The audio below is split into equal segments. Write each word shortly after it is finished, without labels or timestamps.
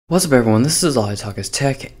What's up everyone, this is All I Talk is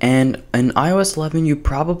Tech, and in iOS 11 you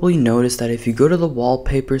probably noticed that if you go to the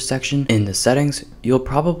Wallpapers section in the settings, you'll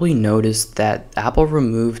probably notice that Apple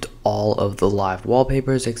removed all of the live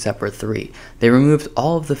wallpapers except for 3. They removed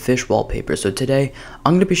all of the fish wallpapers, so today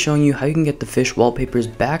I'm going to be showing you how you can get the fish wallpapers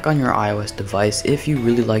back on your iOS device if you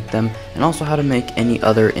really like them, and also how to make any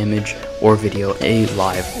other image or video a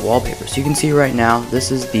live wallpaper. So you can see right now,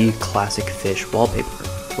 this is the classic fish wallpaper.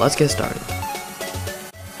 Let's get started.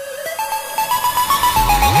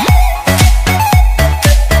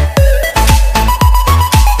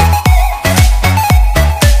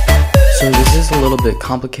 A little bit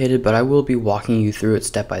complicated, but I will be walking you through it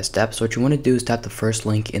step by step. So what you want to do is tap the first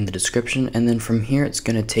link in the description, and then from here it's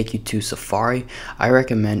going to take you to Safari. I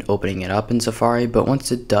recommend opening it up in Safari, but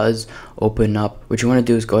once it does open up, what you want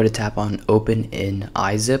to do is go ahead and tap on open in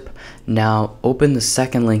iZip. Now open the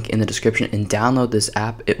second link in the description and download this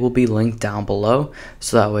app. It will be linked down below,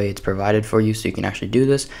 so that way it's provided for you so you can actually do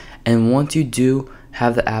this. And once you do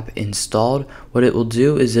have the app installed, what it will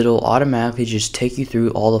do is it'll automatically just take you through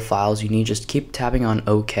all the files you need. Just keep tapping on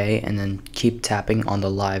OK and then keep tapping on the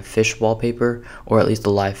live fish wallpaper, or at least the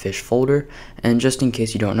live fish folder. And just in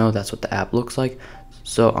case you don't know, that's what the app looks like.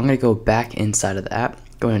 So I'm going to go back inside of the app.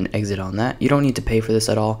 Go ahead and exit on that. You don't need to pay for this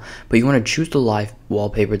at all, but you want to choose the live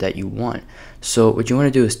wallpaper that you want. So what you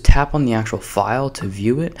want to do is tap on the actual file to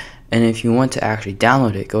view it, and if you want to actually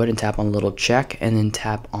download it, go ahead and tap on the little check and then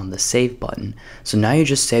tap on the save button. So now you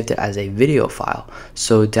just saved it as a video file.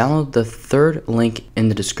 So download the third link in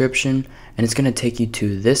the description, and it's going to take you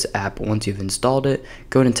to this app. Once you've installed it,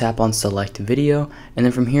 go ahead and tap on select video, and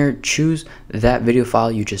then from here choose that video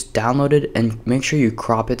file you just downloaded and make sure you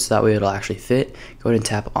crop it so that way it'll actually fit. Go ahead and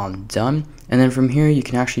tap on done, and then from here you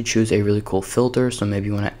can actually choose a really cool filter. So maybe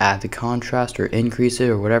you want to add the contrast or increase it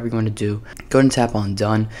or whatever you want to do. Go ahead and tap on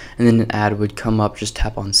done, and then an ad would come up. Just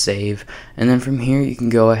tap on save, and then from here you can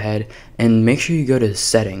go ahead and make sure you go to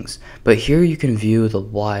settings. But here you can view the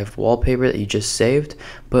live wallpaper that you just saved,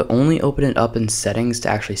 but only open it up in settings to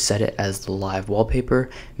actually set it as the live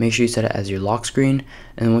wallpaper. Make sure you set it as your lock screen,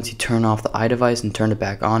 and then once you turn off the iDevice and turn it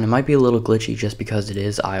back on, it might be a little glitchy just because it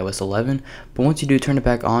is iOS 11, but once you do turn it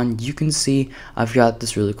back on, you can see I've got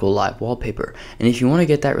this really cool live wallpaper. And if you want to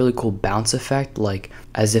get that really cool bounce effect, like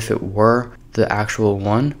as if it were the actual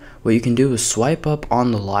one, what you can do is swipe up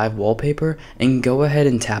on the live wallpaper and go ahead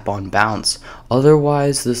and tap on bounce.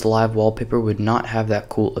 Otherwise, this live wallpaper would not have that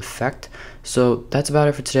cool effect. So that's about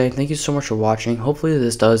it for today. Thank you so much for watching. Hopefully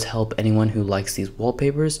this does help anyone who likes these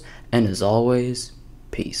wallpapers, and as always,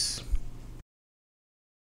 peace.